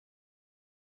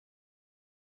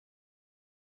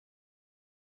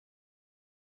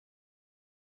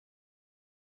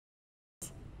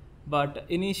But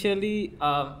initially,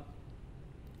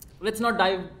 let's not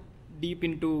dive deep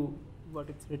into what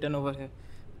it's written over here.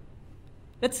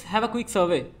 Let's have a quick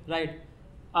survey, right?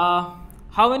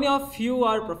 How many of you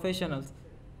are professionals,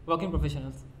 working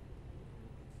professionals?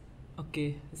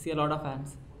 Okay, I see a lot of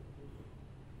hands.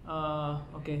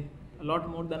 Okay, a lot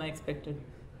more than I expected.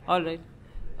 All right.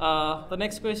 The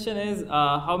next question is,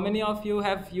 how many of you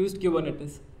have used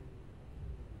Kubernetes?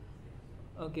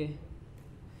 Okay.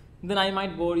 Then I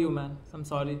might bore you, man. I'm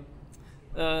sorry.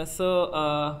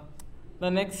 The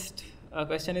next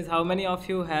question is, how many of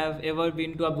you have ever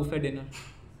been to a buffet dinner?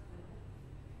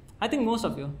 I think most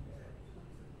of you.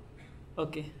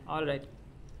 Okay, all right.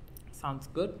 Sounds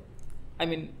good. I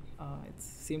mean, it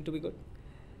seemed to be good.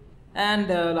 And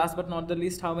last but not the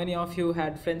least, how many of you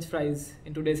had French fries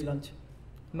in today's lunch?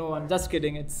 No one. Just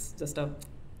kidding. It's just a...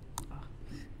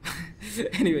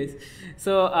 Anyways,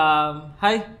 so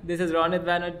hi, this is Ronit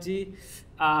Banerjee.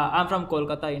 I'm from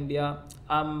Kolkata, India.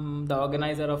 I'm the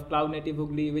organizer of Cloud Native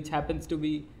Hooghly, which happens to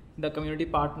be the community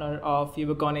partner of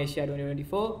UbuCon Asia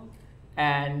 2024.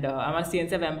 And I'm a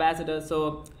CNCF ambassador,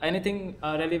 so anything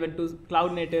relevant to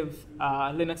Cloud Native,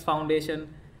 Linux Foundation,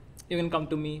 you can come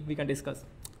to me, we can discuss.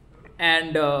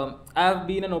 And I've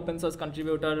been an open source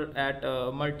contributor at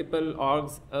multiple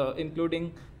orgs,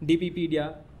 including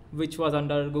DPpedia, which was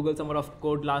under Google Summer of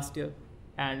Code last year,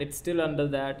 and it's still under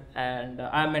that, and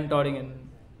I'm mentoring in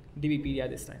DPpedia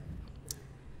this time.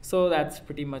 So that's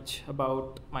pretty much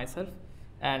about myself,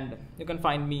 and you can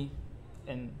find me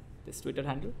in this Twitter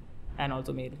handle and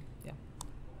also mail. Yeah.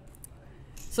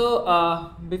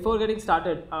 So before getting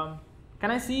started,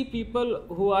 can I see people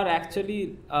who are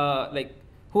actually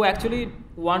who actually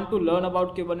want to learn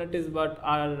about Kubernetes but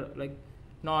are like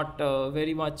not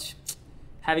very much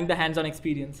having the hands-on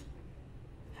experience?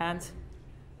 Hands?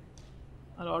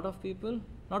 A lot of people?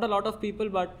 Not a lot of people,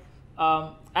 but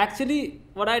actually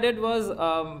what I did was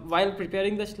while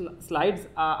preparing the slides,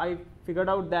 I figured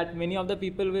out that many of the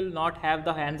people will not have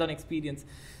the hands-on experience.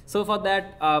 So for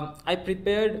that, I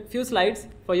prepared few slides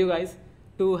for you guys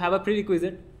to have a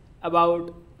prerequisite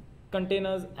about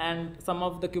containers and some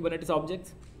of the Kubernetes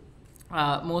objects.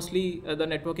 Mostly the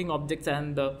networking objects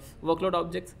and the workload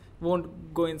objects,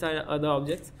 won't go inside other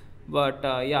objects, but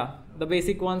yeah, the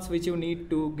basic ones which you need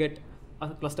to get a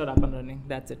cluster up and running,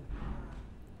 that's it.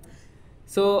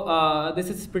 So this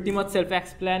is pretty much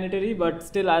self-explanatory, but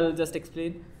still I'll just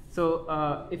explain.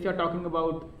 So if you're talking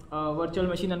about virtual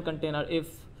machine and container, if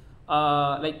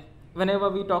like whenever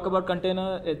we talk about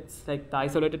container, it's like the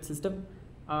isolated system.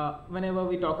 Whenever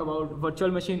we talk about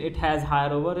virtual machine, it has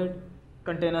higher overhead.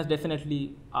 Containers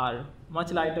definitely are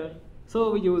much lighter,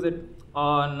 so we use it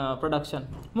on production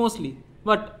mostly.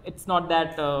 But it's not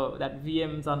that that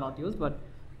VMs are not used, but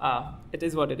it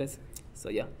is what it is. So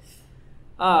yeah.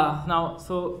 Now,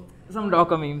 so some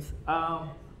Docker memes.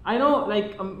 I know,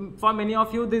 like for many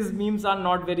of you, these memes are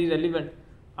not very relevant.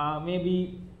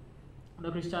 Maybe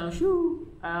the Cristiano shoe,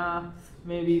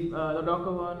 maybe the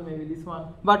Docker one, maybe this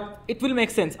one. But it will make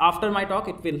sense after my talk.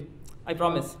 It will, I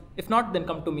promise. If not, then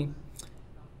come to me.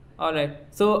 All right.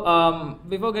 So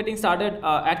before getting started,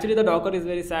 actually the Docker is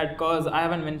very sad because I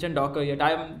haven't mentioned Docker yet.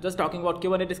 I'm just talking about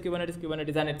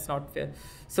Kubernetes, and it's not fair.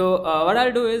 So what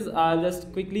I'll do is I'll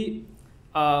just quickly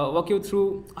walk you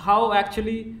through how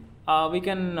actually we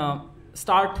can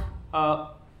start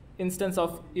instance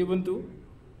of Ubuntu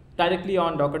directly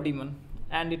on Docker daemon,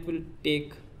 and it will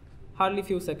take hardly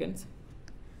few seconds,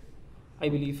 I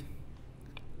believe,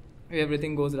 if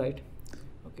everything goes right.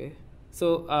 Okay.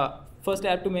 So first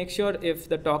I have to make sure if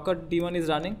the Docker daemon is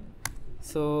running.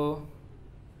 So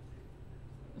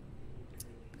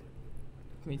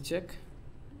let me check.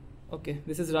 Okay,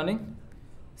 this is running.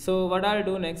 So what I'll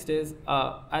do next is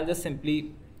I'll just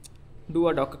simply do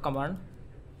a Docker command.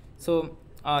 So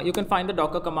you can find the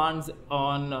Docker commands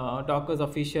on Docker's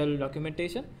official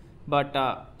documentation, but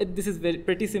this is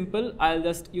pretty simple. I'll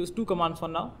just use two commands for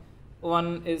now.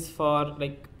 One is for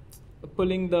like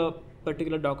pulling the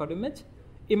particular Docker image.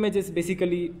 Image is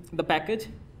basically the package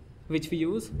which we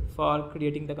use for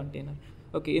creating the container.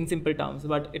 Okay, in simple terms,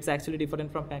 but it's actually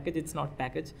different from package. It's not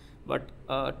package, but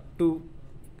to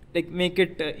like make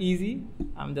it easy,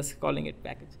 I'm just calling it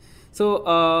package.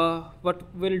 So what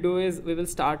we'll do is we will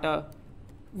start a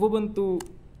Ubuntu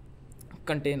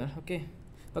container.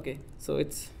 Okay, so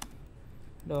it's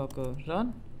Docker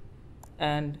run,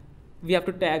 and we have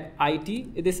to tag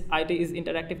IT. This IT is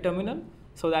interactive terminal,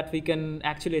 so that we can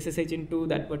actually SSH into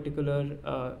that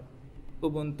particular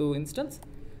Ubuntu instance,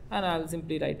 and I'll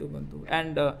simply write Ubuntu.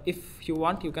 And if you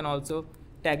want, you can also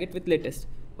tag it with latest.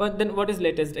 But then what is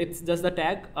latest? It's just the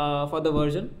tag for the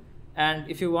version, and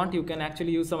if you want, you can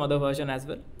actually use some other version as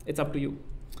well. it's up to you.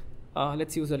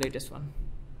 Let's use the latest one.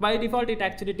 By default, it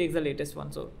actually takes the latest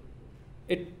one. So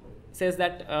it says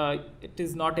that it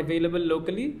is not available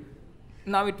locally.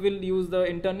 Now it will use the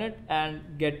internet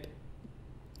and get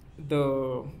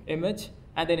the image,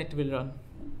 and then it will run.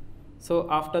 So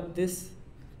after this,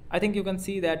 I think you can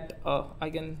see that I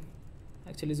can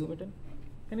actually zoom it in.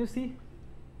 Can you see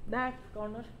that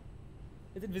corner?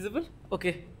 Is it visible?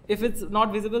 Okay. If it's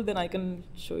not visible, then I can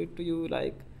show it to you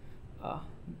like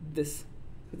this.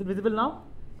 Is it visible now?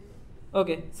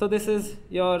 Okay. So this is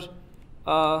your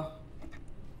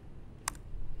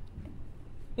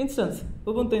instance,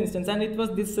 Ubuntu instance, and it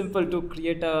was this simple to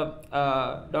create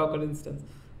a Docker instance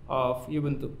of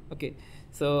Ubuntu. Okay.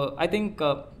 So I think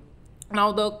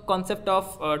now the concept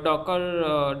of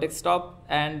Docker desktop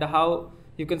and how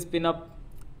you can spin up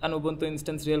an Ubuntu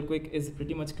instance real quick is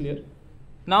pretty much clear.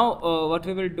 Now what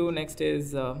we will do next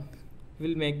is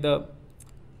we'll make the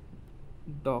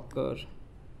Docker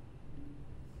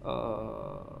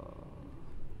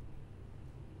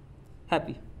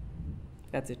happy.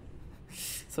 That's it.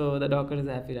 So the Docker is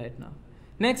happy right now.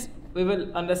 Next, we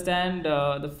will understand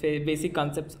the basic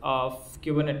concepts of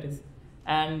Kubernetes.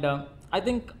 And I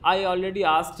think I already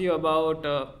asked you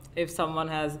about if someone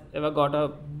has ever got a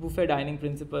buffet dining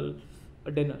principle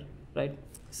dinner, right?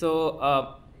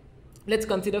 So let's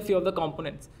consider a few of the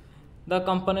components. The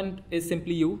component is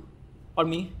simply you or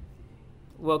me,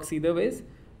 works either ways.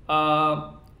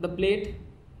 The plate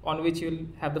on which you'll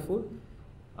have the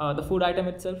food item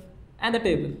itself, and the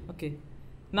table. Okay.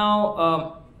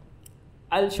 Now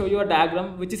I'll show you a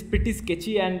diagram which is pretty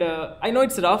sketchy, and I know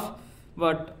it's rough,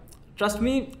 but trust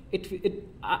me,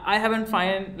 I haven't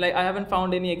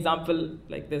found any example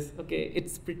like this. Okay,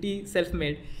 it's pretty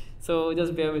self-made, so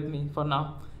just bear with me for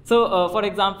now. So for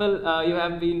example, you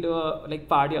have been to a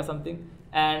party or something,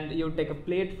 and you take a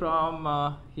plate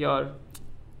from your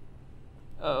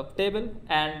table,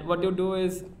 and what you do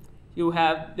is you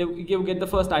get the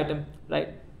first item, right?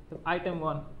 So item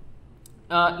 1.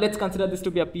 Let's consider this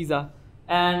to be a pizza,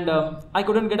 and I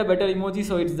couldn't get a better emoji,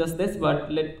 so it's just this.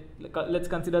 But let's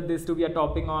consider this to be a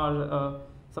topping or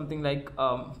something like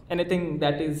anything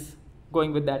that is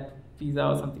going with that pizza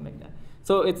or something like that.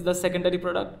 So it's the secondary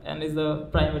product and is the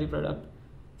primary product.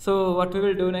 So what we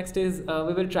will do next is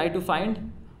we will try to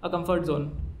find a comfort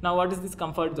zone. Now what is this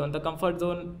comfort zone? The comfort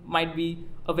zone might be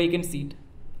a vacant seat,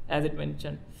 as it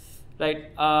mentioned,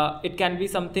 right? It can be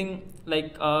something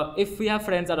like if we have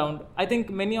friends around. I think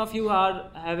many of you are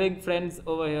having friends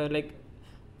over here.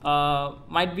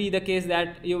 Might be the case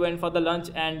that you went for the lunch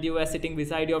and you were sitting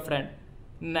beside your friend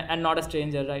and not a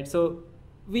stranger, right? So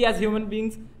we as human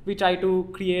beings, we try to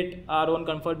create our own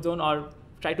comfort zone or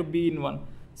try to be in one.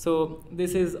 So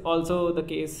this is also the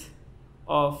case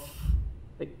of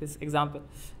this example.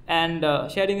 And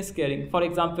sharing is caring. For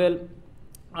example,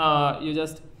 you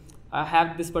just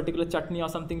have this particular chutney or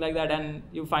something like that, and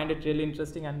you find it really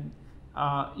interesting, and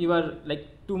you are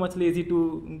too much lazy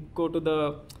to go to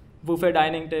the buffet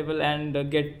dining table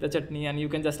and get the chutney, and you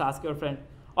can just ask your friend,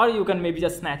 or you can maybe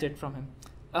just snatch it from him.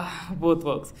 Both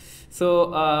works.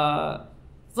 So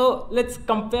so let's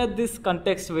compare this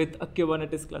context with a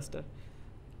Kubernetes cluster.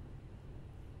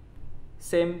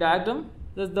 Same diagram,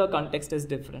 just the context is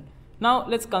different. Now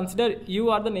let's consider you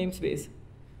are the namespace,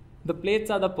 the plates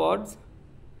are the pods,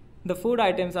 the food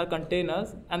items are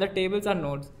containers, and the tables are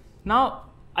nodes. Now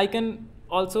I can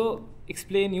also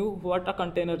explain you what a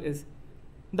container is.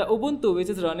 The Ubuntu which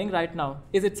is running right now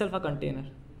is itself a container.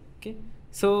 Okay,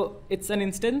 so it's an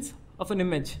instance of an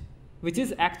image which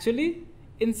is actually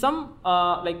in some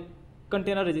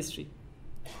container registry,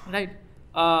 right?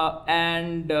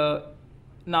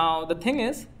 Now the thing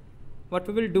is, what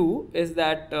we will do is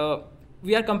that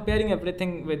we are comparing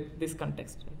everything with this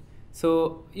context. Right?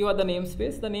 So you are the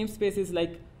namespace. The namespace is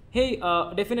hey,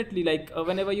 definitely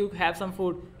whenever you have some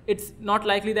food, it's not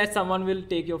likely that someone will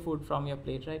take your food from your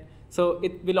plate, right? So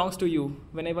it belongs to you.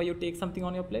 Whenever you take something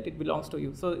on your plate, it belongs to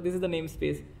you. So this is the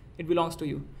namespace. It belongs to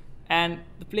you. And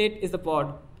the plate is the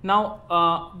pod.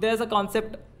 Now there's a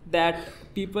concept that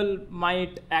people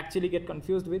might actually get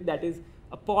confused with, that is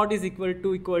a pod is equal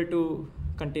to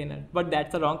container, but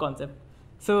that's a wrong concept.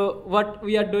 So what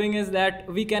we are doing is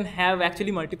that we can have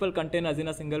actually multiple containers in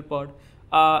a single pod,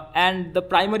 and the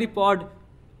primary pod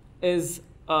is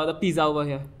the pizza over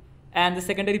here, and the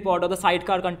secondary pod or the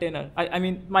sidecar container, I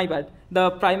mean my bad,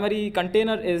 the primary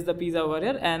container is the pizza over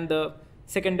here, and the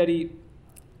secondary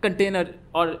container,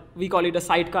 or we call it a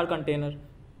sidecar container,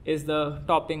 is the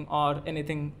topping or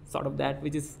anything sort of that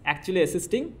which is actually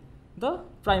assisting the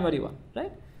primary one,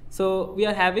 right? So we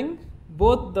are having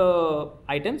both the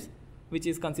items which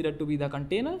is considered to be the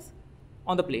containers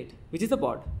on the plate, which is the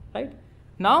pod, right?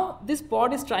 Now this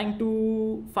pod is trying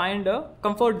to find a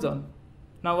comfort zone.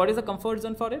 Now what is a comfort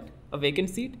zone for it? A vacant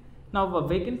seat. Now a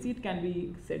vacant seat can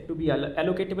be said to be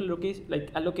allocatable location, like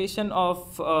allocation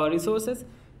of resources.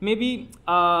 Maybe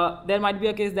there might be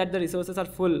a case that the resources are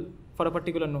full for a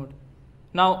particular node.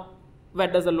 Now where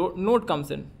does the node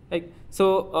comes in? Like,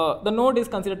 so the node is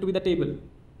considered to be the table,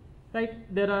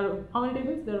 right? There are how many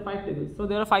tables? There are 5 tables. So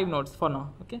there are 5 nodes for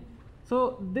now. Okay.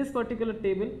 So this particular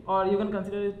table, or you can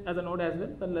consider it as a node as well.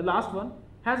 The last one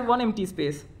has one empty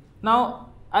space. Now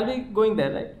I'll be going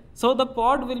there, right? So the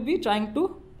pod will be trying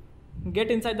to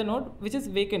get inside the node which is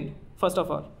vacant first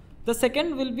of all. The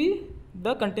second will be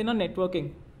the container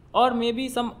networking, or maybe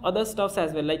some other stuffs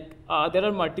as well. Like there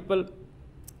are multiple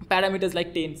parameters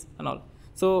like taints and all.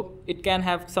 So it can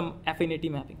have some affinity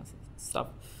mapping and stuff.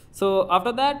 So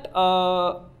after that,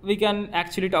 we can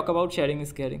actually talk about sharing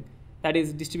is caring. That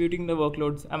is distributing the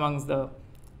workloads amongst the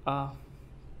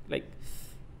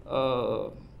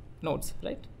nodes,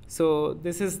 right? So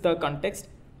this is the context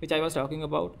which I was talking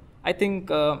about. I think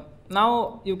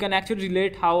now you can actually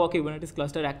relate how a Kubernetes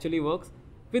cluster actually works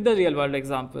with the real world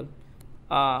example.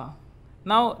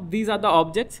 Now these are the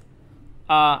objects.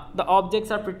 The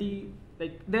objects are pretty,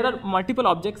 like there are multiple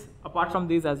objects apart from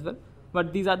these as well,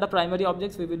 but these are the primary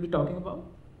objects we will be talking about.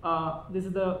 This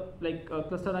is the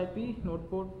cluster IP, node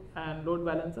port, and load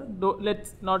balancer.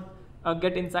 Let's not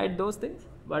get inside those things,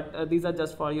 but these are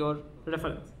just for your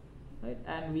reference, right?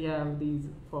 And we have these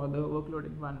for the workload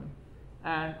environment.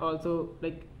 And also,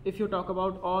 like if you talk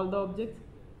about all the objects,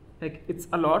 like it's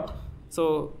a lot,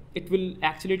 so it will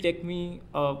actually take me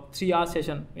a 3-hour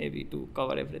session maybe to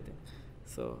cover everything.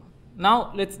 So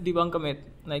now let's debunk a myth.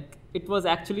 Like it was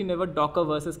actually never Docker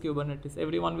versus Kubernetes.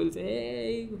 Everyone will say,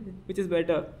 hey, which is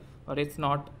better? Or it's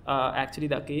not actually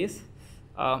the case.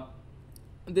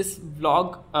 This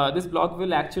blog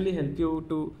will actually help you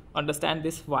to understand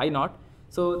this why not.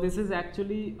 So this is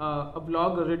actually a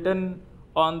blog written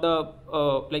on the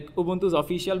Ubuntu's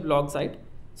official blog site.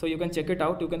 So you can check it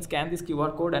out. You can scan this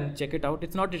QR code and check it out.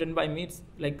 It's not written by me. It's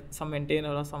like some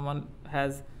maintainer or someone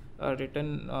has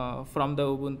written from the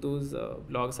Ubuntu's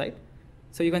blog site.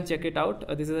 So you can check it out.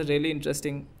 This is a really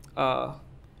interesting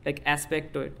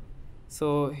aspect to it.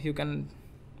 So you can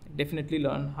definitely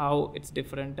learn how it's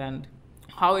different and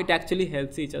how it actually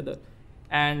helps each other.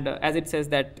 And as it says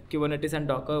that Kubernetes and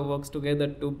Docker works together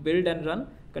to build and run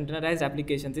containerized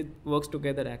applications. It works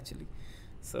together actually.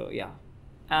 So yeah.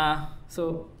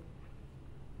 So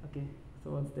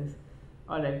what's this?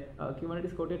 All right,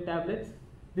 Kubernetes coated tablets.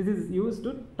 This is used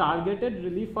to targeted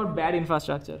relief for bad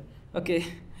infrastructure. Okay,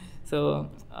 so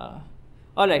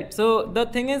all right. So the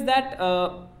thing is that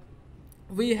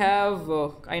we have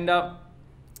kind of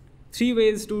 3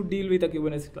 ways to deal with a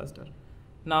Kubernetes cluster.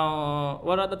 Now,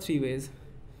 what are the 3 ways?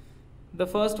 The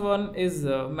first one is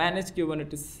managed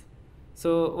Kubernetes.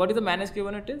 So what is a managed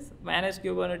Kubernetes? Managed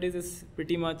Kubernetes is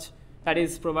pretty much that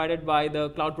is provided by the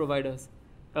cloud providers.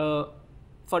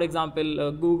 For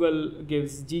example, Google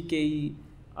gives GKE,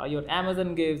 your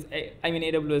Amazon gives,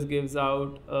 AWS gives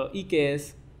out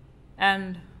K8s,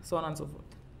 and so on and so forth.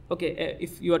 Okay,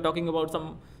 if you are talking about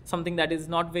something that is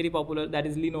not very popular, that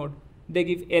is Linode, they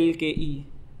give LKE,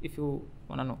 if you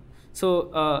want to know.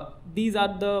 So these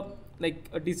are the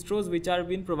distros which are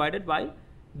being provided by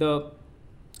the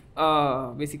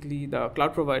basically the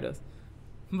cloud providers.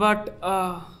 But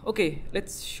okay,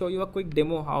 let's show you a quick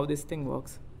demo how this thing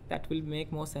works. That will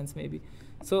make more sense maybe.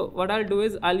 So what I'll do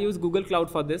is I'll use Google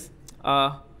Cloud for this.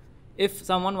 If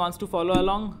someone wants to follow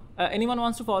along, anyone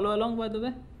wants to follow along, by the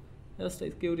way? Just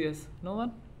curious. No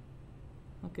one?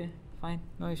 Okay, fine,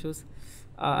 no issues.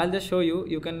 I'll just show you.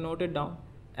 You can note it down,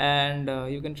 and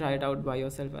you can try it out by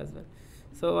yourself as well.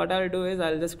 So what I'll do is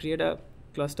I'll just create a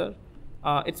cluster.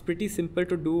 It's pretty simple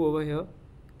to do over here.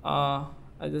 I'll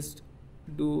just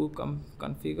do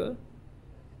configure,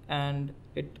 and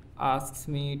it asks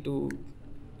me to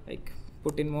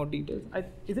put in more details.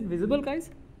 Is it visible, guys?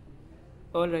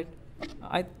 All right.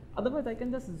 Otherwise I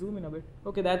can just zoom in a bit.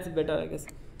 Okay, that's better, I guess.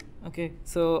 Okay,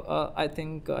 so I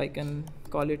think I can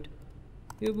call it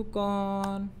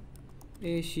UbuCon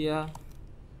Asia.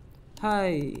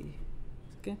 Hi.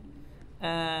 Okay,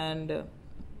 and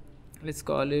let's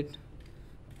call it.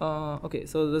 Okay,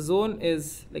 so the zone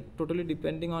is totally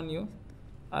depending on you.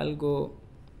 I'll go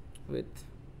with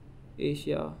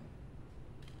Asia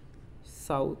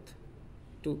South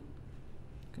 2.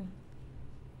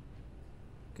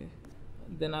 Okay,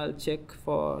 then I'll check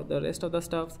for the rest of the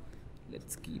stuffs.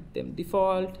 Let's keep them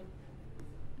default.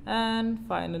 And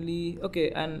finally,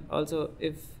 okay, and also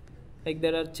if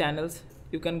there are channels,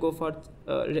 you can go for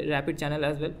rapid channel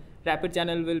as well. Rapid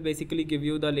channel will basically give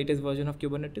you the latest version of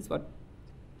Kubernetes, but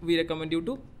we recommend you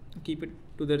to keep it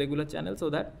to the regular channel so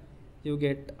that you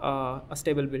get a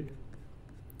stable build.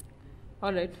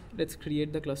 All right, let's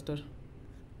create the cluster.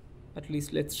 At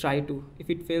least let's try to. If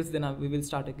it fails, then we will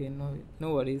start again.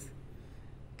 No worries.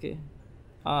 Okay.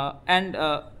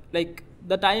 Like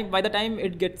by the time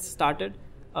it gets started,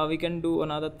 we can do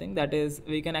another thing. That is,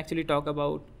 we can actually talk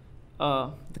about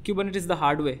the Kubernetes the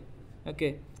hard way.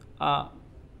 Okay.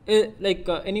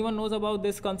 Anyone knows about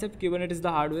this concept, Kubernetes the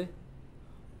hard way?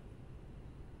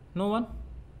 No one?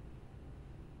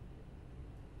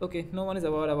 Okay, no one is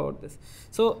aware about this.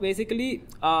 So basically,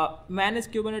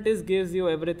 managed Kubernetes gives you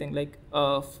everything. Like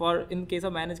in case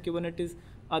of managed Kubernetes,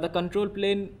 the control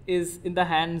plane is in the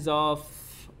hands of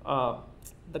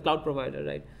the cloud provider,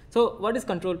 right? So what is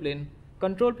control plane?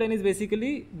 Control plane is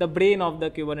basically the brain of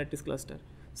the Kubernetes cluster.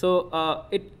 So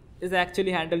it is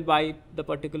actually handled by the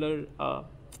particular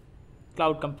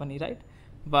cloud company, right?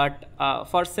 But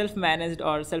for self-managed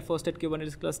or self-hosted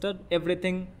Kubernetes cluster,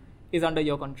 everything is under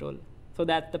your control. So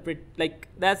that's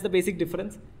the basic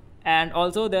difference. And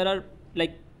also there are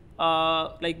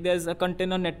there's a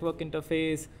container network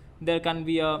interface. There can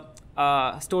be a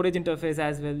storage interface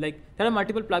as well. Like there are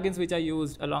multiple plugins which are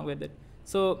used along with it.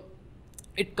 So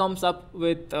it comes up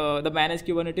with the managed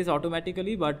Kubernetes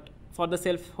automatically, but for the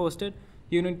self-hosted,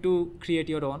 you need to create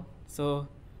your own. So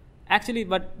actually,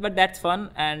 but that's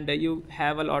fun, and you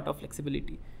have a lot of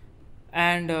flexibility.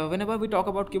 And whenever we talk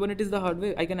about Kubernetes the hard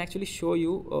way, I can actually show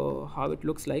you how it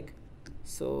looks like.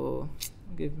 So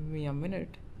give me a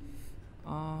minute.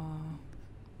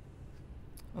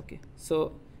 Okay,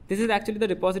 so this is actually the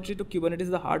repository to Kubernetes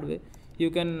the hard way. You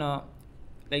can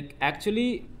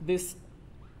actually this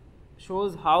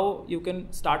shows how you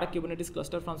can start a Kubernetes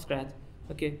cluster from scratch.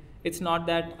 Okay, it's not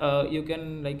that you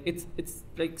can it's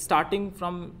like starting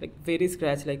from very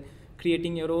scratch, like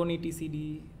creating your own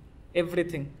etcd,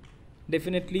 everything.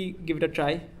 Definitely give it a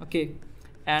try. Okay,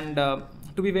 and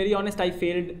to be very honest, I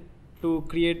failed to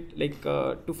create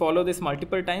to follow this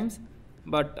multiple times,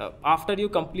 but after you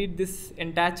complete this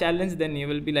entire challenge, then you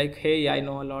will be like, hey, I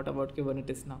know a lot about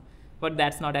Kubernetes now. But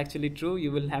that's not actually true.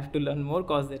 You will have to learn more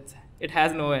because it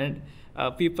has no end.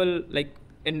 People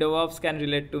in DevOps can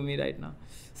relate to me right now.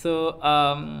 So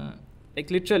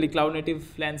literally cloud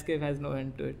native landscape has no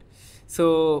end to it.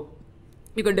 So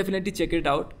you can definitely check it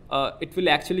out. It will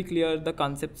actually clear the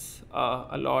concepts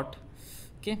a lot.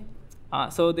 Okay.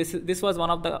 So this was one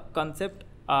of the concept,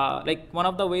 one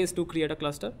of the ways to create a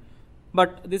cluster,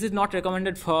 but this is not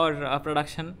recommended for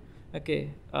production.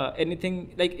 Okay.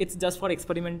 Anything it's just for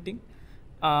experimenting.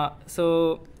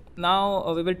 So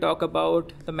now we will talk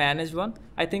about the managed one.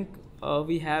 I think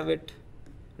we have it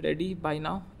ready by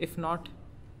now. If not,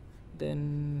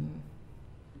 then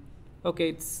okay,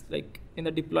 it's in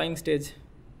the deploying stage.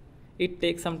 It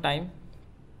takes some time.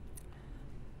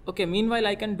 Okay, meanwhile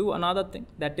I can do another thing,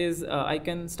 that is I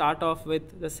can start off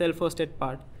with the self-hosted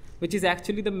part, which is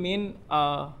actually the main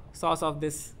source of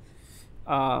this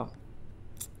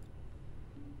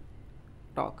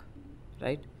talk,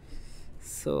 right?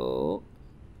 So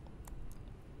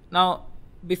now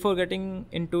before getting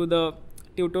into the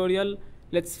tutorial,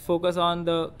 let's focus on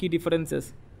the key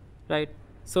differences, right?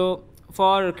 So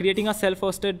for creating a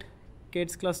self-hosted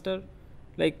K8s cluster,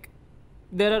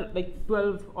 there are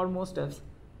 12 or more steps,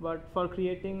 but for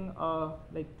creating a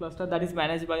cluster that is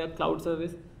managed by a cloud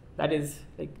service, that is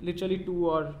literally 2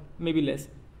 or maybe less.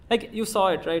 You saw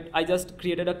it, right? I just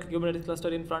created a Kubernetes cluster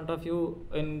in front of you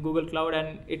in Google Cloud,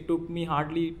 and it took me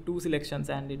hardly 2 selections,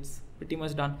 and it's pretty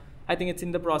much done. I think it's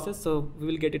in the process, so we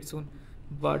will get it soon.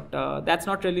 But that's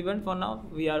not relevant for now.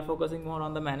 We are focusing more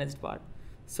on the managed part.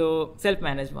 So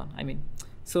self-managed one, I mean.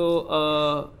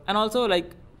 So and also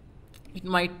it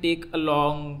might take a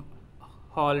long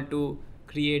haul to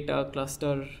create a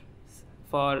cluster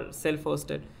for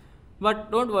self-hosted.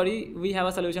 But don't worry, we have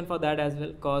a solution for that as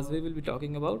well, because we will be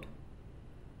talking about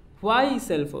why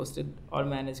self-hosted or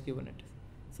managed Kubernetes.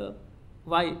 So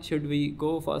why should we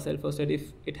go for self-hosted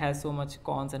if it has so much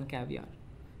cons and caveat?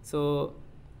 So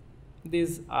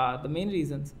these are the main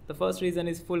reasons. The first reason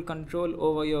is full control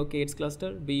over your K8s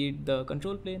cluster, be it the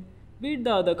control plane, be it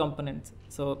the other components.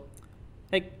 So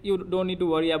you don't need to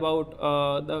worry about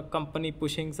the company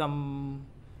pushing some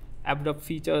abrupt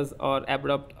features or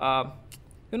abrupt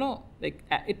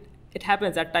it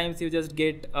happens at times. You just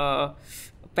get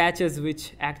patches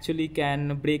which actually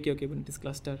can break your Kubernetes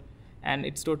cluster, and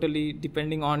it's totally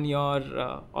depending on your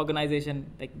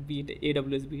organization, be it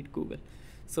AWS, be it Google.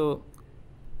 So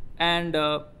and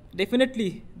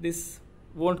definitely this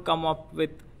won't come up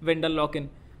with vendor lock-in.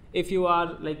 If you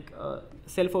are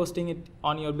self-hosting it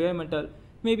on your bare metal,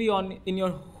 maybe in your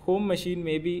home machine,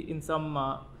 maybe in some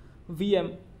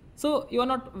VM. So you are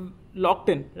not locked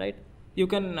in, right? You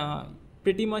can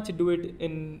pretty much do it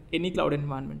in any cloud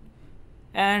environment,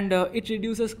 and it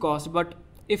reduces cost, but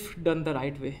if done the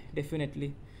right way,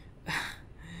 definitely.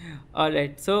 All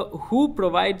right. So who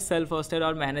provides self-hosted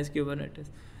or managed Kubernetes?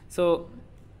 So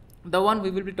the one we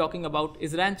will be talking about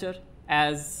is Rancher.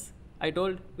 As I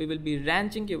told, we will be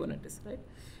ranching Kubernetes, right?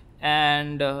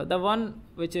 And the one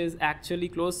which is actually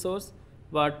closed source,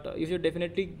 but you should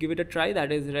definitely give it a try.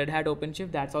 That is Red Hat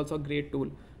OpenShift. That's also a great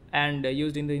tool and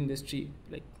used in the industry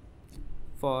like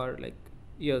for like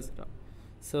years now.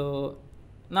 So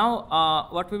now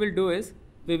what we will do is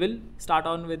we will start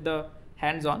on with the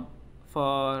hands-on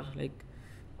for like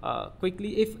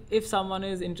quickly. If someone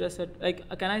is interested, like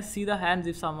can I see the hands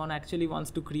if someone actually wants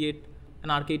to create an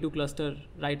RK2 cluster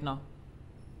right now?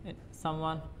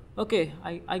 Someone? Okay,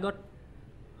 I got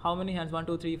how many hands? 1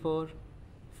 2 3 4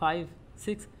 5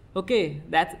 6. Okay,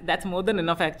 that's more than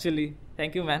enough actually.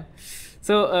 Thank you, man.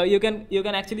 So you can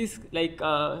actually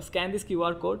scan this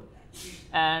QR code,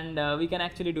 and we can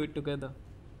actually do it together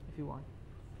if you want.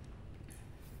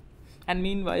 And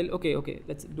meanwhile, okay,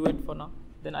 let's do it for now.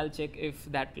 Then I'll check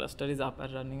if that cluster is up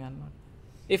and running or not.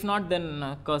 If not,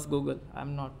 then curse Google.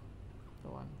 I'm not the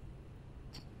one.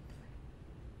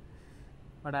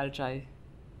 But I'll try.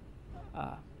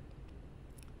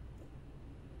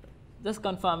 Just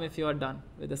confirm if you are done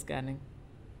with the scanning.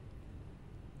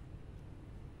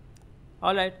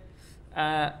 All right.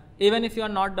 Even if you are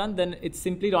not done, then it's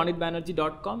simply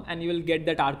ronitbanerjee.com, and you will get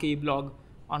that RKE blog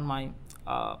on my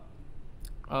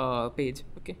page.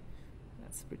 Okay,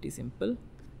 that's pretty simple.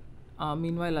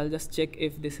 Meanwhile, I'll just check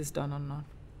if this is done or not.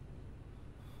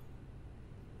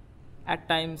 At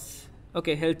times,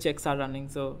 okay, health checks are running,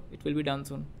 so it will be done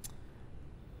soon,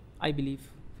 I believe.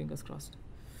 Fingers crossed.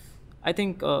 I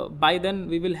think by then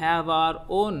we will have our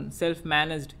own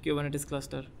self-managed Kubernetes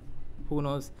cluster. Who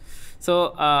knows?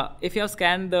 So if you have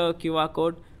scanned the QR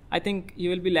code, I think you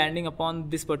will be landing upon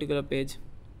this particular page.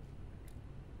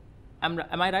 Am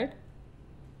I right?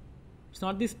 It's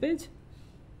not this page?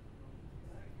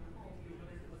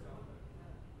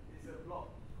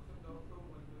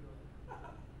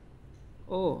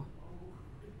 Oh,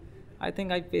 I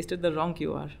think I pasted the wrong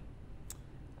QR.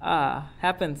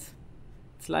 Happens.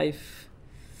 It's life.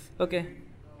 Okay.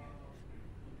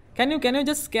 Can you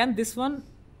just scan this one?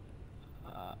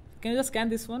 Can you just scan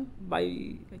this one by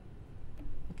like?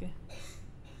 Okay.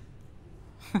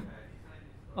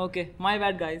 Okay, my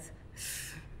bad, guys.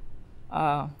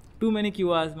 Too many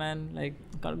QRs, man. Like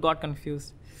got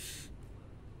confused.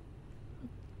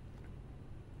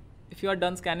 If you are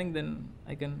done scanning, then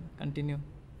I can continue.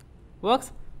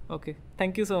 Works? Okay.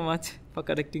 Thank you so much for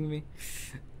correcting me.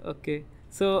 Okay.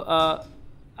 So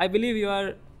I believe you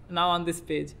are now on this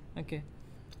page. Okay.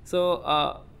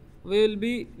 So we will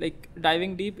be like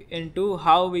diving deep into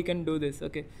how we can do this.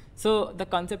 Okay. So the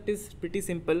concept is pretty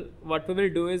simple. What we will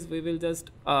do is we will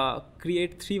just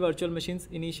create 3 virtual machines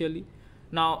initially.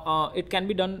 Now it can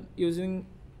be done using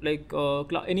like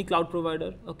any cloud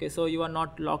provider. Okay, so you are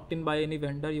not locked in by any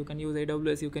vendor. You can use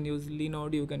AWS, you can use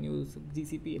Linode, you can use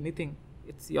GCP, anything.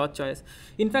 It's your choice.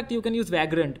 In fact, you can use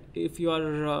Vagrant if you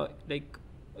are like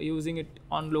using it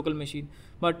on local machine.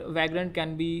 But Vagrant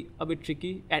can be a bit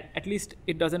tricky. At least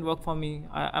it doesn't work for me.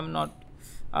 I'm not.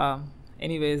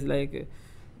 Anyways, like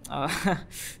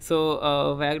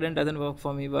so Vagrant doesn't work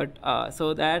for me. But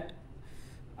so that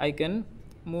I can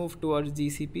move towards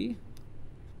GCP,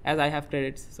 as I have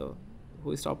credits, so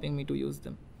who is stopping me to use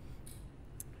them,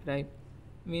 right?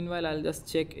 Meanwhile, I'll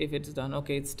just check if it's done.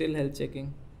 Okay, it's still health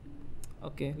checking.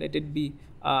 Okay, let it be.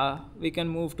 We can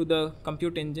move to the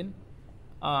compute engine.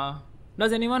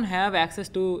 Does anyone have access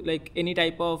to like any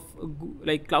type of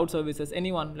like cloud services?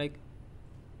 Anyone? Like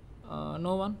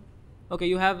no one? Okay,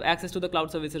 you have access to the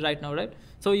cloud services right now, right?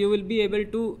 So you will be able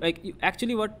to like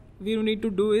actually what we need to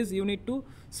do is you need to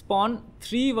spawn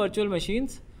 3 virtual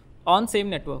machines on same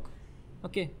network.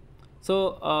 Okay,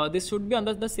 so this should be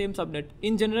under the same subnet.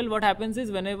 In general, what happens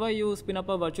is whenever you spin up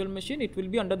a virtual machine, it will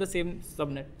be under the same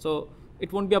subnet, so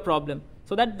it won't be a problem,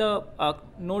 so that the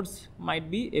nodes might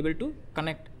be able to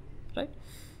connect, right?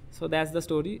 So that's the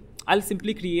story. I'll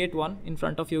simply create one in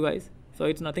front of you guys, so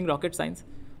it's nothing rocket science.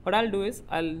 What I'll do is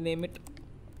I'll name it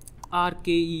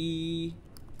RKE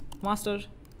master,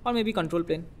 or maybe control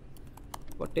plane,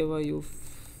 whatever you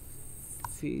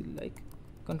feel like.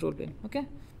 Control plane. Okay,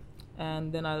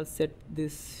 and then I'll set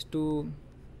this to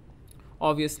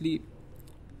obviously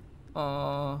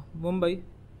Mumbai.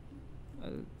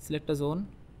 I'll select a zone,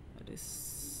 that is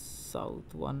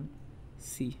South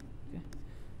 1C. Okay,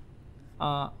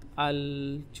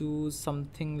 I'll choose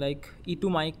something like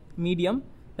E2 medium,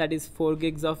 that is 4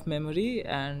 gigs of memory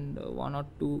and 1 or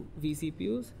 2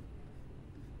 vCPUs.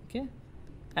 Okay,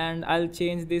 and I'll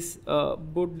change this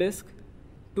boot disk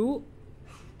to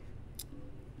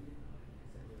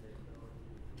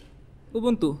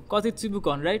Ubuntu, cause it's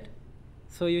UbuCon, right?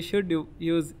 So you should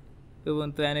use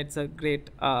Ubuntu, and it's a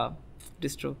great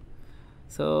distro.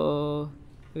 So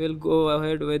we will go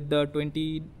ahead with the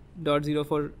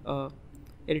 20.04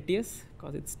 LTS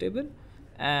because it's stable,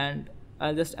 and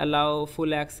I'll just allow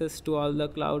full access to all the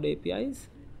cloud APIs.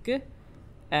 Okay,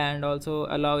 and also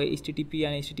allow HTTP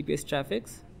and HTTPS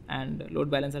traffics and load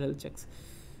balancer health checks.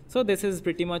 So this is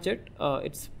pretty much it.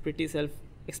 It's pretty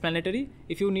self-explanatory.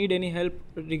 If you need any help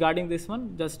regarding this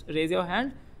one, just raise your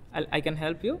hand. I can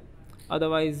help you.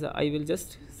 Otherwise, I will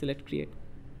just select create.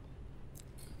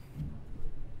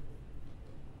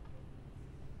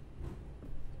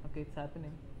 Okay, it's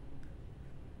happening.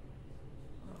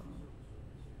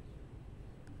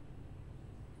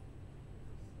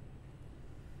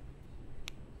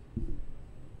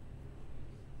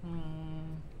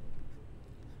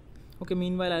 Okay,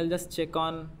 meanwhile, I'll just check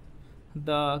on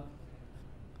the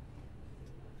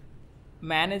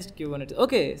managed Kubernetes.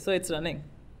 Okay, so it's running.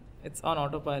 It's on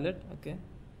autopilot. Okay,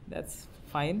 that's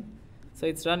fine. So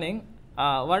it's running.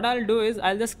 What I'll do is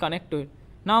I'll just connect to it.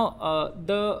 Now,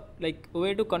 the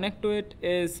way to connect to it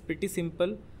is pretty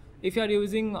simple. If you are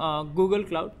using Google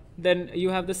Cloud, then you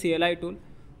have the CLI tool.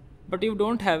 But you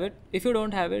don't have it. If you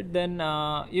don't have it, then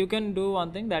you can do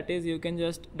one thing. That is, you can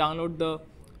just download the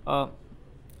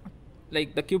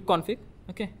the kube config.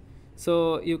 Okay,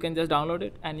 so you can just download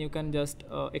it and you can just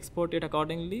export it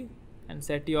accordingly and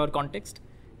set your context,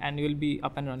 and you will be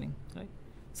up and running, right?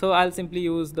 So I'll simply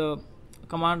use the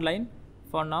command line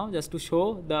for now, just to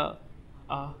show the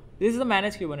this is the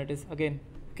managed Kubernetes again.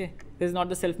 Okay, this is not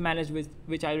the self-managed,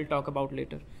 which I will talk about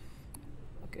later.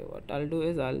 Okay, what I'll do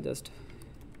is I'll just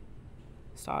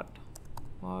start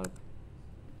work.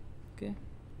 Okay,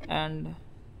 and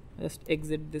just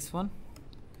exit this one.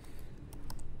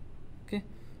 Okay,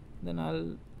 then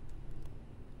I'll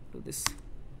do this.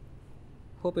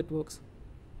 Hope it works.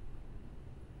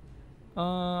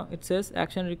 It says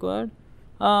action required.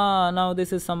 Now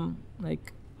this is some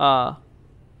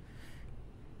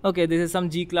okay, this is some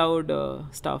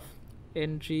gcloud stuff,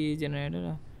 entry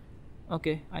generator.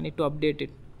 Okay, I need to update it.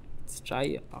 Let's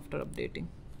try after updating.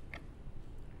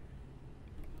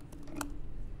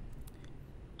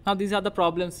 Now these are the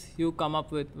problems you come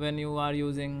up with when you are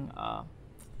using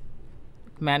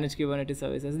managed Kubernetes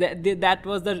services. That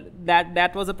was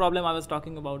the problem I was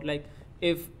talking about. Like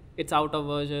if it's out of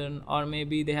version, or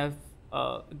maybe they have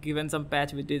given some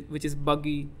patch which is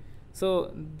buggy.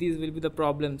 So these will be the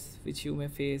problems which you may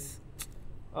face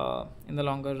in the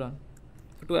longer run.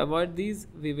 So to avoid these,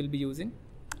 we will be using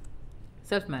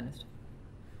self-managed.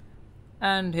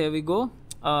 And here we go.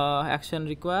 Action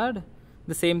required.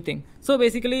 The same thing. So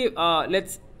basically,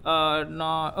 let's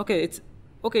now. Okay,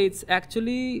 it's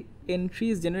actually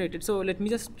entries generated. So let me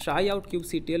just try out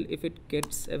kubectl if it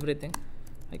gets everything.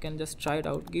 I can just try it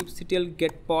out. kubectl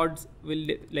get pods will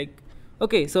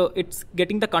okay, so it's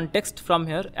getting the context from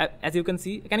here. As you can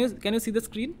see, can you see the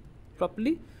screen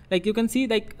properly? Like you can see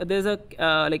there's a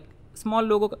small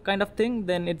logo kind of thing.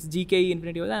 Then it's GKE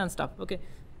infinity and stuff. Okay,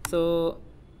 so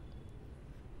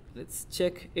let's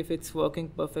check if it's working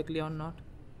perfectly or not.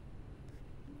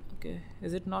 Okay,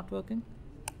 is it not working?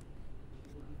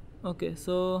 Okay,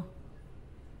 so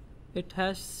it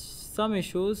has some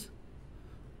issues.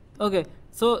 Okay,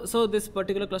 so this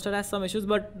particular cluster has some issues,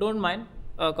 but don't mind,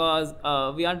 because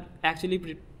we are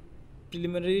actually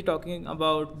preliminarily talking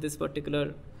about this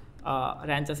particular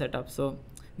rancher setup. So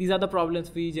these are the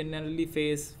problems we generally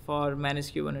face for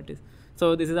managed Kubernetes.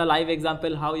 So this is a live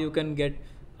example how you can get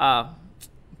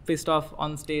pissed off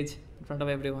on stage in front of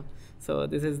everyone. So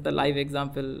this is the live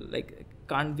example.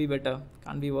 Can't be better,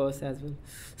 can't be worse as well.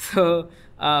 So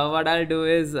what I'll do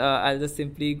is I'll just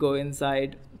simply go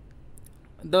inside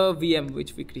the VM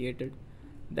which we created.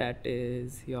 That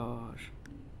is your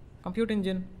compute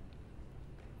engine.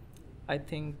 I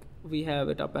think we have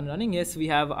it up and running. Yes, we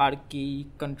have our key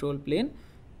control plane.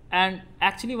 And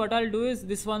actually what I'll do is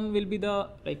this one will be the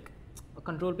a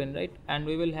control plane, right? And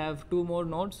we will have 2 more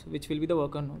nodes which will be the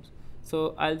worker nodes.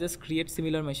 So I'll just create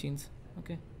similar machines.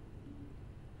 Okay,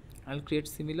 I'll create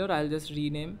similar. I'll just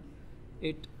rename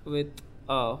it with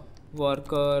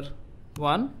worker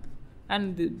 1,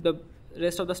 and the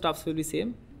rest of the stuffs will be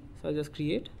same. So I'll just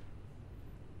create,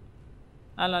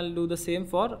 and I'll do the same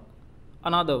for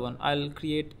another one. I'll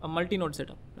create a multi-node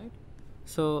setup, right?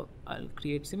 So I'll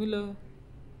create similar.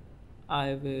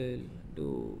 I will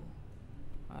do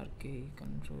RK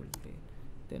control plane,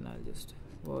 then I'll just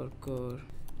worker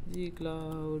G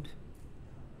cloud.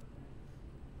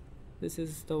 This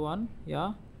is the one,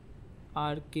 yeah,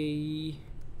 RKE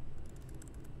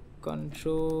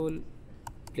control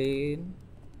plane.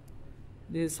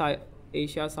 This is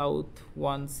Asia South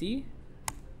 1C.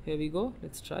 Here we go,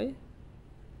 let's try.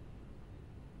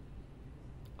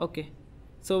 Okay,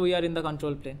 so we are in the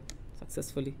control plane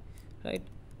successfully, right?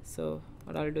 So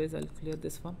what I'll do is I'll clear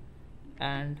this one,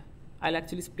 and I'll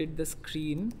actually split the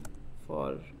screen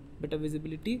for better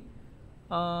visibility.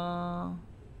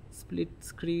 Split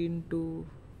screen to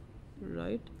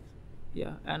right,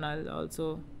 yeah, and I'll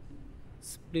also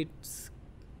split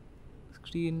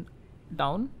screen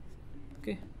down.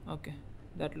 Okay,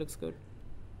 that looks good.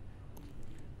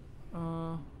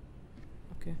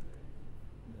 Okay,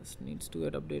 this needs to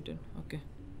get updated.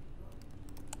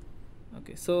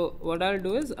 Okay, so what I'll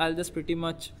do is I'll just pretty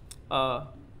much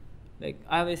like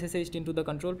I have SSH'd into the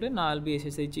control plane. Now I'll be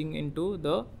SSHing into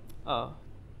the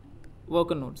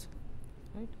worker nodes,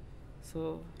 right?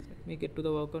 So let me get to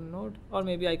the worker node, or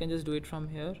maybe I can just do it from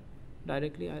here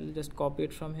directly. I'll just copy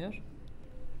it from here,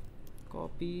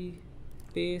 copy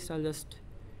paste. I'll just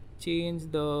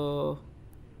change the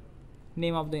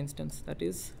name of the instance, that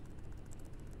is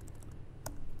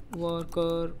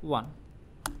worker 1.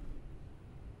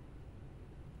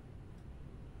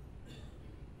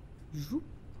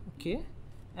 Okay,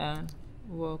 and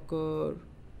worker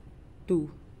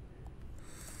 2.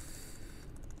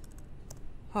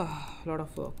 A lot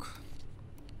of work.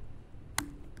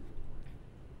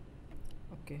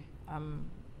 Okay, I'm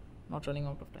not running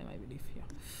out of time, I believe. Yeah.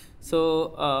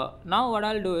 So now what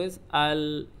I'll do is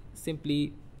I'll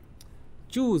simply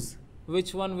choose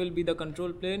which one will be the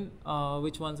control plane,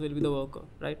 which ones will be the worker,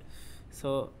 right?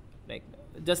 So like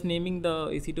just naming the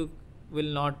EC2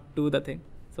 will not do the thing.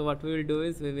 So what we will do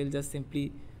is we will just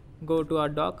simply go to our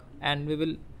doc, and we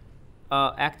will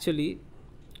actually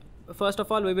first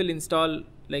of all we will install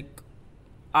like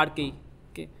RKE,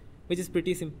 okay, which is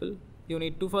pretty simple. You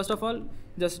need to first of all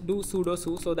just do sudo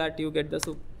su so that you get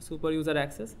the super user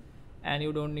access, and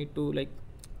you don't need to like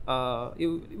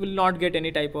you will not get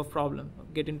any type of problem,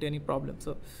 get into any problem.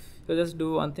 So you just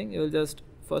do one thing. You will just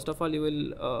first of all you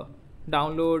will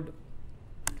download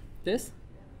this,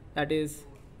 that is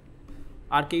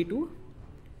RK2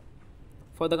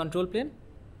 for the control plane.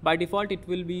 By default it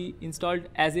will be installed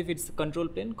as if it's control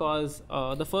plane, because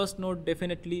the first node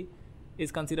definitely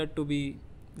is considered to be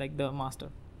like the master,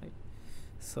 right?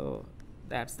 So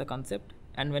that's the concept,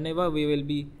 and whenever we will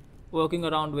be working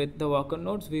around with the worker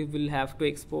nodes, we will have to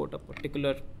export a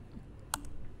particular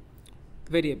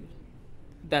variable.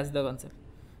 That's the concept.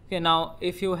 Okay, now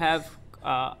if you have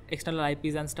external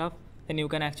IPs and stuff, then you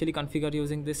can actually configure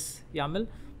using this YAML,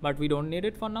 but we don't need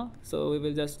it for now. So we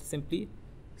will just simply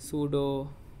sudo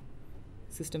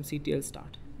systemctl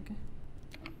start.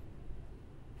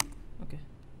 Okay,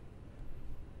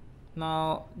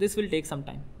 now this will take some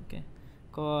time, okay,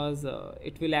 because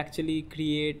it will actually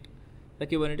create the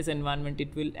Kubernetes environment.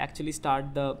 It will actually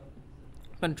start the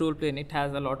control plane. It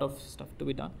has a lot of stuff to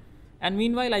be done, and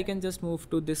meanwhile I can just move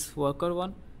to this worker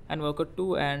 1 and worker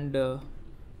 2 and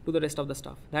do the rest of the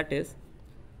stuff. That is,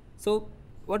 so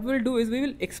what we'll do is we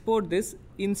will export this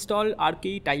install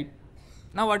RKE type.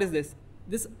 Now what is this?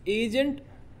 This agent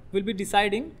will be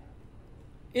deciding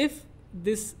if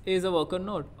this is a worker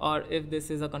node or if this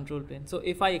is a control plane. So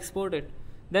if I export it,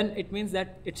 then it means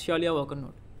that it's surely a worker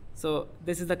node. So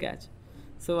this is the catch.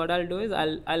 So what I'll do is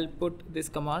I'll put this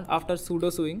command after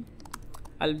sudo suing.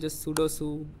 I'll just sudo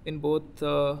su in both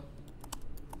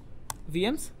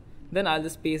VMs. Then I'll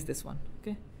just paste this one.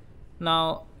 Okay.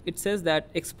 Now it says that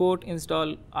export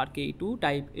install RKE2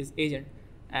 type is agent,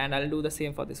 and I'll do the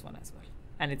same for this one as well,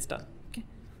 and it's done. Okay.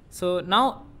 So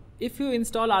now if you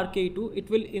install RKE2, it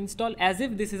will install as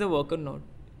if this is a worker node.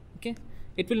 Okay.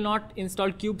 It will not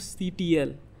install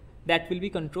kubectl. That will be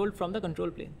controlled from the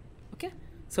control plane. Okay.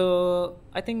 So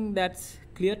I think that's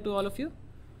clear to all of you.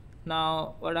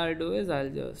 Now what I'll do is I'll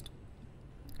just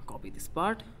copy this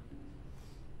part.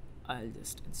 I'll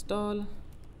just install.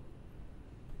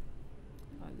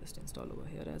 I'll just install over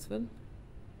here as well.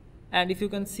 And if you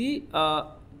can see,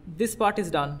 this part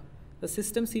is done. The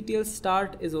systemctl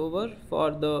start is over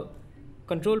for the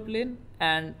control plane,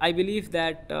 and I believe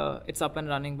that it's up and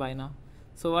running by now.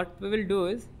 So what we will do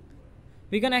is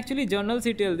we can actually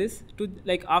journalctl this to,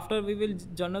 like, after we will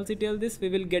journalctl this, we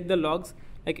will get the logs,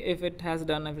 like if it has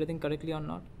done everything correctly or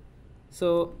not.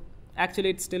 So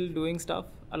actually it's still doing stuff,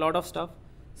 a lot of stuff.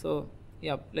 So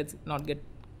yeah, let's not get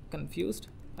confused.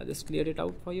 I'll just clear it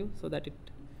out for you so that it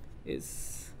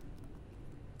is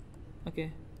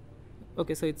okay.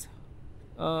 Okay, so it's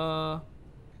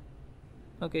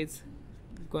Okay, it's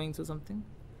going through something.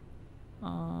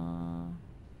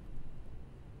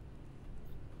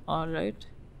 All right.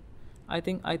 I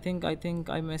think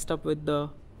I messed up with the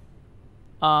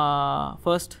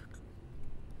first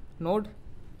node,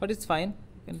 but it's fine.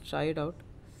 You can try it out.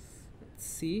 Let's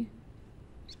see.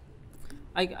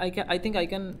 I think I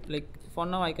can, like, for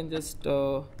now I can just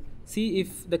see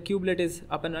if the kubelet is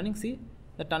up and running. See,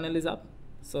 the tunnel is up,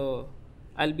 so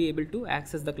I'll be able to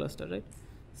access the cluster, right?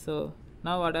 So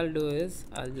now what I'll do is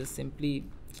I'll just simply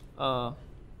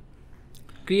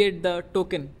create the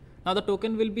token. Now the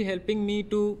token will be helping me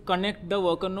to connect the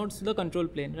worker nodes to the control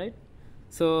plane, right?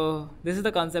 So this is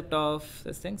the concept of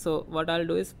this thing. So what I'll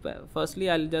do is, firstly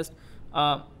I'll just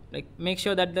like make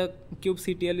sure that the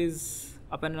kubectl is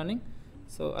up and running.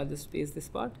 So I'll just paste this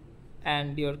part,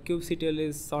 and your kubectl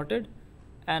is sorted,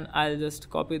 and I'll just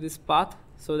copy this path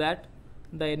so that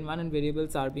the environment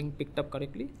variables are being picked up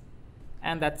correctly,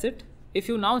 and that's it. If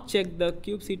you now check the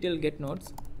kubectl get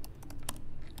nodes,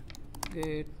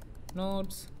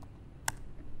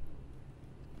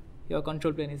 your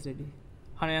control plane is ready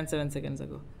 107 seconds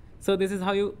ago. So this is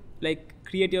how you like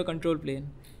create your control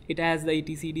plane. It has the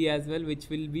etcd as well, which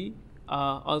will be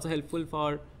also helpful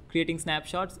for creating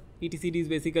snapshots. Etcd is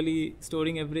basically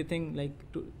storing everything like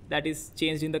that is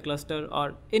changed in the cluster,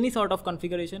 or any sort of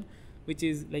configuration which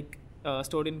is like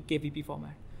stored in KPP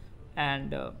format,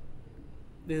 and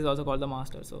this is also called the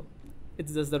master. So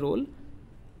it's just the role.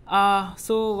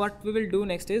 So what we will do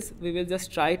next is we will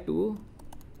just try to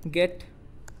get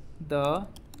the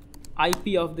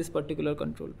IP of this particular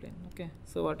control plane. Okay,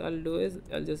 so what I'll do is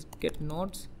I'll just get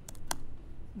nodes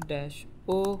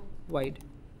 -o wide.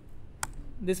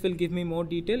 This will give me more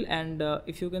detail, and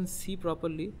if you can see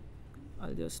properly,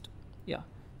 I'll just, yeah.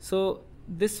 So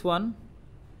this one,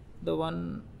 the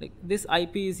one like this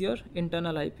IP is your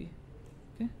internal IP.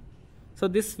 Okay, so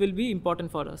this will be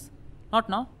important for us, not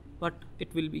now, but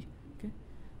it will be. Okay,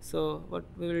 so what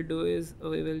we will do is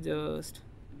we will just,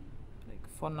 like,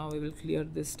 for now we will clear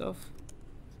this stuff.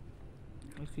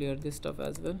 I'll clear this stuff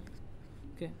as well.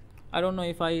 Okay, I don't know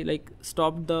if I like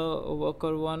stopped the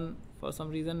worker one for some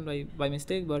reason by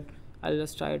mistake, but I'll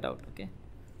just try it out. Okay,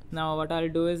 now what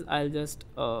I'll do is I'll just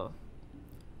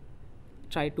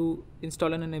try to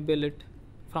install and enable it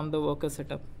from the worker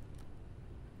setup.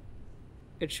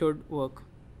 It should work,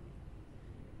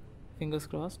 fingers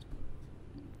crossed,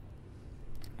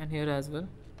 and here as well.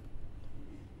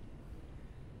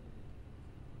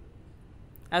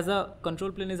 As the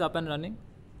control plane is up and running,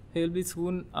 we will be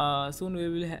soon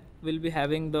we will be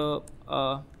having the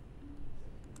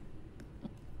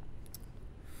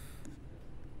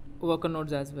worker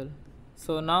nodes as well.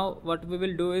 So now what we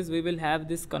will do is we will have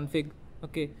this config.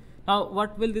 Okay, now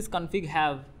what will this config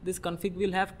have? This config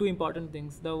will have two important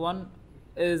things. The one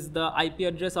is the IP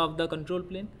address of the control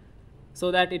plane, so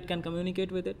that it can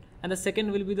communicate with it, and the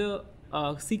second will be the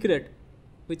secret,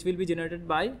 which will be generated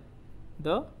by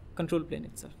the control plane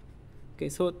itself. Okay,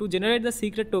 so to generate the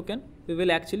secret token, we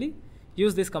will actually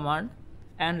use this command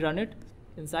and run it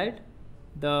inside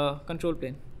the control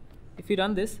plane. If you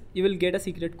run this, you will get a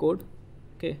secret code.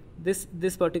 Okay, this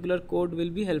particular code will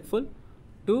be helpful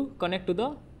to connect to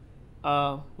the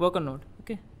worker node.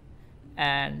 Okay,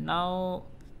 and now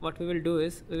what we will do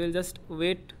is we will just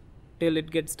wait till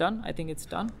it gets done. I think it's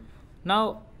done.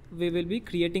 Now we will be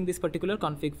creating this particular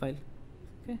config file.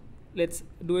 Okay, let's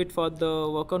do it for the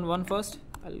worker one first.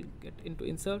 I'll get into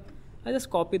insert. I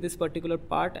just copy this particular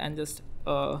part and just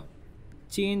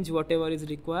change whatever is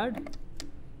required.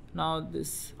 Now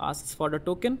this asks for the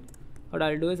token. What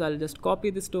I'll do is I'll just copy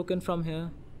this token from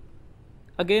here.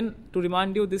 Again, to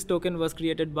remind you, this token was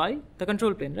created by the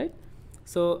control plane, right?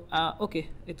 So okay,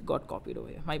 it got copied over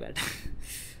here. My bad.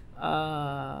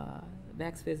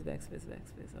 Backspace,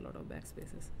 a lot of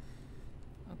backspaces.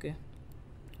 Okay,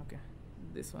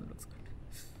 this one looks good.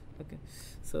 Okay,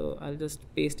 so I'll just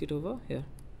paste it over here.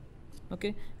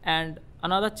 Okay, and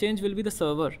another change will be the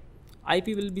server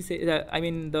IP will be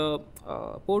the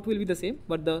port will be the same,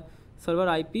 but the server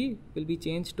IP will be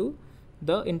changed to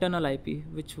the internal IP,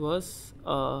 which was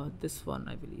this one,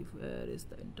 I believe. Where is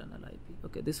the internal IP?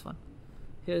 Okay, this one.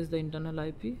 Here is the internal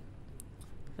IP.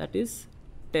 That is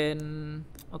 10.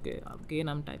 Okay, again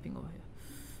I'm typing over here.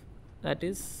 That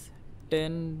is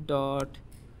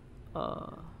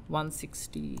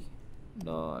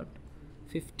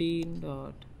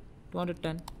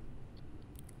 10.160.15.210.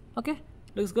 Okay,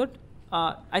 looks good.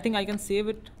 I think I can save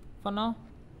it for now.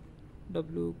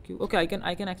 WQ. Okay, I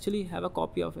can actually have a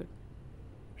copy of it.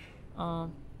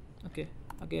 Okay,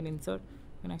 again insert.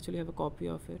 I can actually have a copy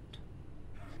of it.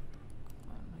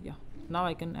 Yeah, now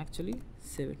I can actually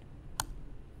save it.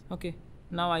 Okay,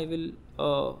 now I will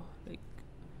like,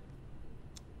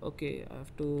 okay,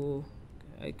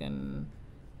 I can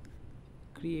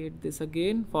create this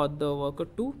again for the worker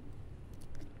 2.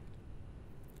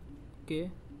 Okay,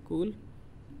 cool.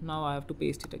 Now I have to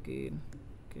paste it again.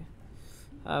 Okay,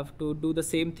 I have to do the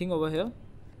same thing over here.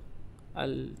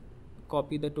 I'll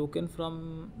copy the token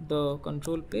from the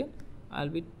control plane. I'll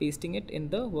be pasting it in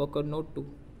the worker node 2.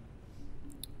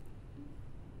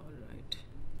 Alright.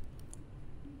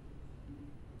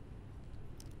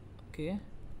 Okay,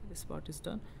 this part is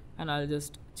done, and I'll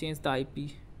just change the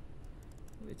IP,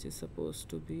 which is supposed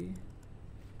to be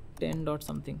 10 dot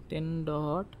something. 10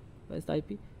 dot, where's the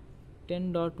IP?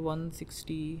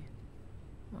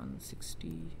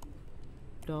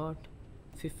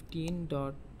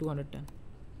 10.160.15.210.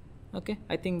 Okay,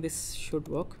 I think this should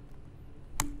work.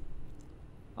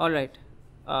 All right,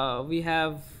 we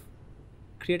have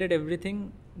created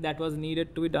everything that was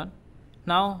needed to be done.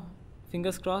 Now,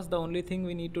 fingers crossed, the only thing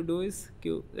we need to do is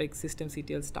like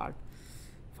systemctl start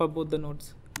for both the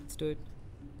nodes. Let's do it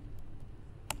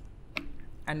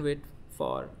and wait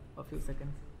for a few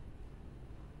seconds.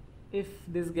 If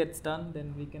this gets done,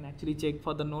 then we can actually check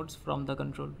for the nodes from the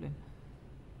control plane.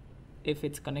 If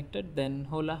it's connected, then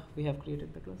hola, we have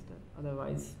created the cluster.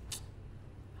 Otherwise,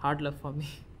 hard luck for me.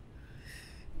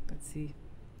 Let's see.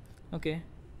 Okay,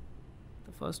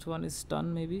 the first one is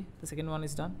done, maybe the second one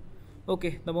is done.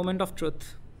 Okay, the moment of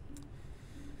truth.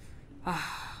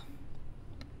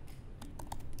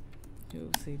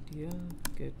 UbuCtl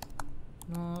get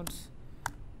nodes.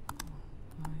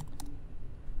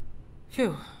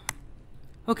 Phew.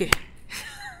 Okay.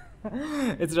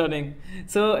 It's running.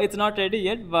 So it's not ready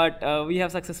yet, but we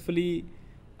have successfully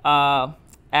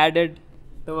added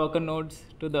the worker nodes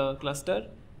to the cluster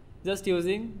just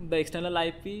using the external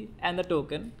IP and the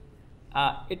token.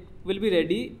 It will be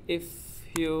ready if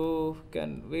you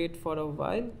can wait for a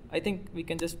while. I think we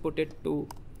can just put it to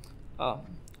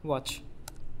watch.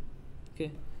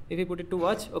 Okay, if we put it to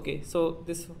watch, okay, so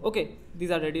this, okay,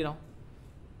 these are ready now.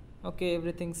 Okay,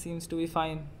 everything seems to be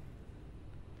fine.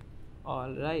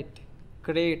 All right,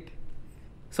 great.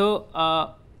 So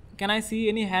can I see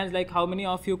any hands, like how many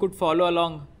of you could follow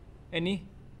along? Any?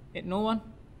 No one?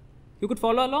 You could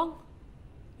follow along?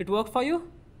 It worked for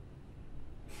you?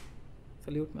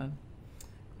 Salute, man.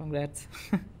 Congrats.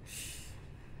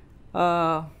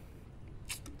 All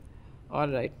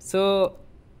right, so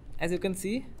as you can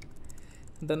see,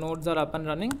 the nodes are up and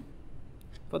running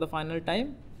for the final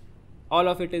time. All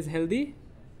of it is healthy,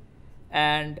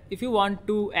 and if you want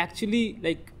to actually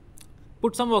like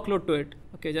put some workload to it,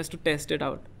 okay, just to test it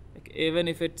out, like even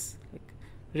if it's like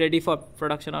ready for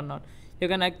production or not, you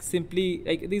can like simply,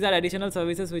 like, these are additional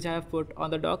services which I have put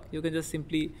on the doc. You can just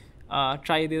simply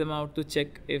try them out to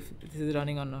check if this is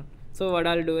running or not. So what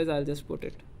I'll do is I'll just put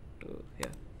it to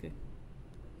here.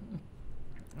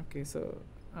 Okay, so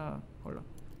hold on.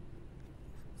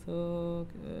 So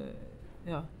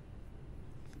yeah,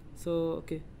 so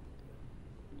okay.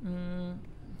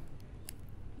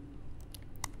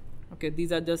 Okay,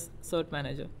 these are just cert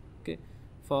manager, okay,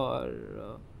 for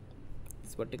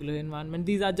this particular environment.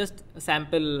 These are just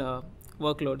sample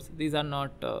workloads. These are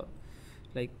not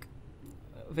like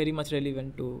very much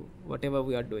relevant to whatever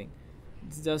we are doing.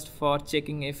 It's just for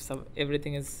checking if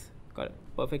everything is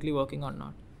perfectly working or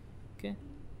not. Okay,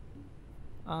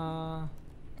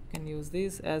 can use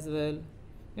this as well. You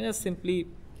can just simply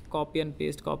copy and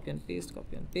paste, copy and paste,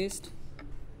 copy and paste.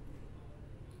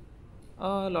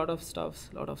 A lot of stuffs.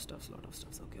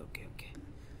 Okay.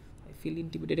 I feel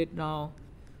intimidated now.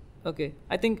 Okay,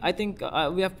 I think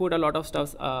we have put a lot of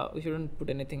stuffs. We shouldn't put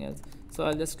anything else. So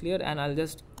I'll just clear, and I'll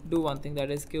just do one thing,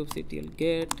 that is kubectl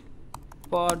get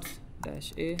pods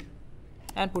 -a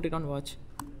and put it on watch.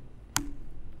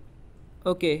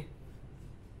 Okay,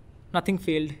 nothing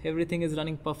failed. Everything is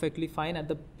running perfectly fine at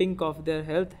the pink of their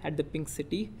health, at the pink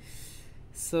city.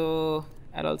 So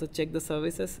I'll also check the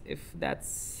services if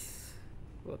that's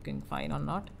working fine or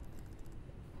not.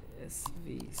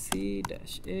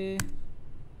 svc-a.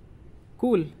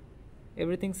 Cool,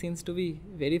 everything seems to be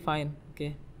very fine.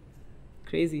 Okay,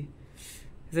 crazy,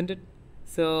 isn't it?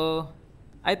 So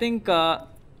I think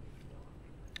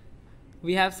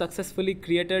we have successfully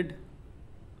created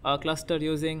a cluster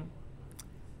using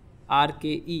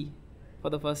RKE for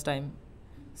the first time.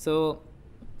 So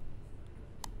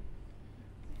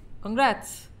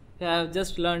congrats, I've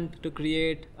just learned to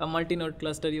create a multi-node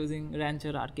cluster using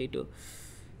Rancher RK2.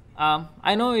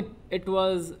 I know it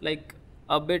was like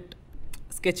a bit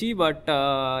sketchy, but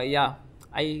yeah,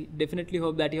 I definitely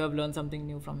hope that you have learned something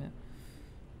new from here.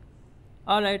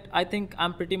 All right, I think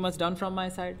I'm pretty much done from my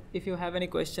side. If you have any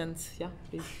questions, yeah,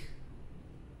 please.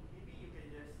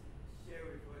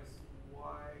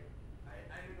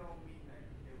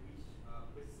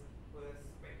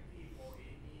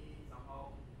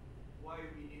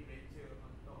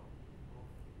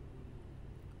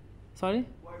 Sorry?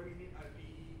 Why we need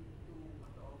RKE to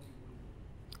on top of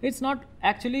Ubuntu? It's not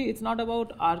actually. It's not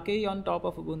about RKE on top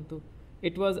of Ubuntu.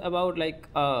 It was about like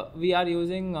we are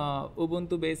using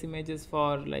Ubuntu base images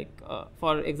for like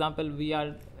for example we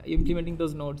are implementing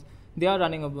those nodes. They are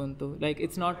running Ubuntu. Like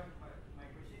it's not. My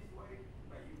question is why,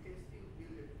 but you can still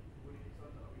build it when it's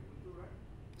on top of Ubuntu, right?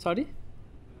 Sorry.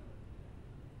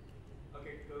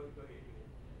 Okay, go ahead.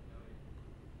 No,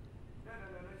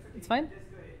 it's okay. It's fine.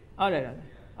 Just go ahead.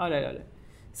 All right.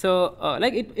 So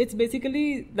like it's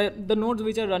basically the nodes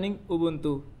which are running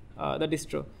Ubuntu, the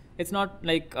distro. It's not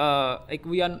like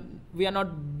we are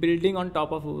not building on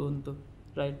top of Ubuntu,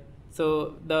 right?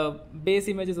 So the base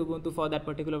image is Ubuntu for that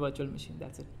particular virtual machine.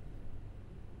 That's it.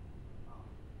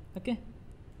 Okay.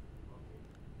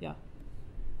 Yeah.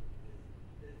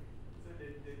 So the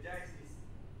JAX is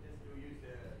just to use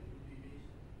the Ubuntu image.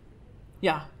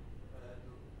 Yeah.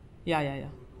 To Yeah.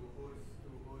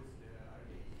 host the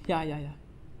RKE. Yeah.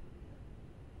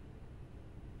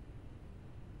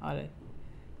 All right.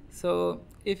 So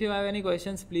if you have any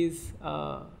questions, please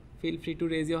feel free to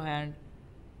raise your hand.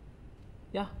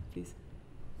 Yeah, please.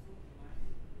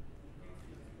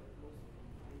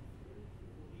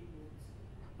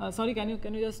 Sorry, can you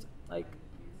just like,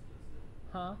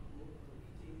 huh?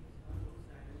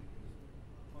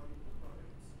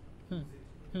 Hmm.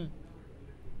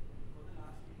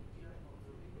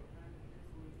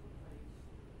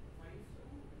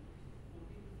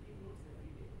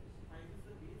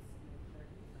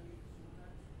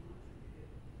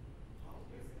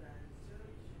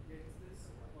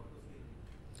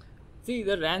 See,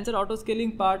 the Rancher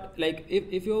auto-scaling part, like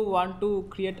if you want to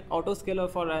create auto-scaler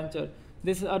for Rancher,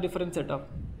 this is a different setup.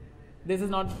 This is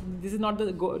not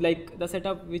the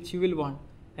setup which you will want.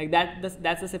 Like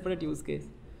that's a separate use case.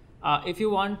 If you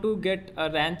want to get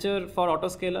a Rancher for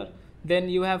autoscaler, then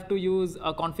you have to use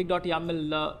a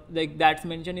config.yaml like that's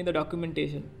mentioned in the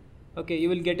documentation. Okay, you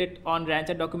will get it on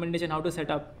Rancher documentation how to set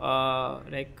up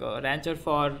Rancher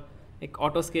for like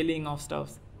auto-scaling of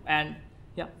stuffs. And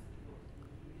yeah.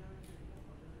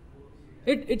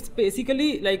 It's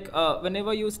basically like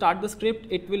whenever you start the script,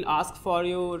 it will ask for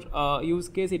your use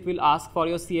case, it will ask for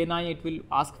your CNI, it will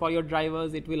ask for your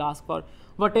drivers, it will ask for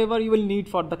whatever you will need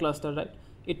for the cluster, right?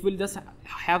 It will just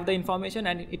have the information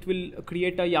and it will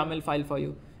create a YAML file for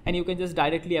you, and you can just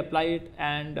directly apply it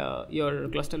and your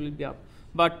cluster will be up.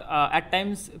 But at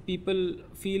times people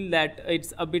feel that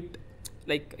it's a bit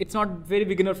like it's not very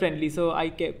beginner friendly, so I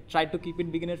try to keep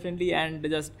it beginner friendly and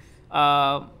just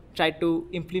try to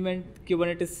implement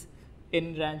Kubernetes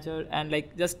in Rancher and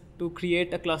like just to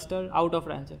create a cluster out of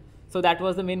Rancher. So that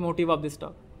was the main motive of this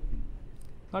talk.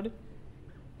 Got it?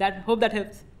 Hope that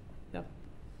helps. Yeah.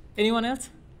 Anyone else?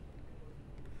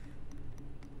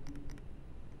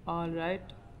 All right.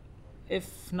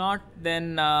 If not,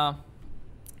 then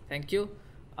thank you.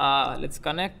 Let's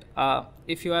connect.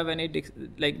 If you have any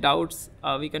doubts,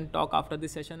 we can talk after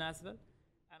this session as well.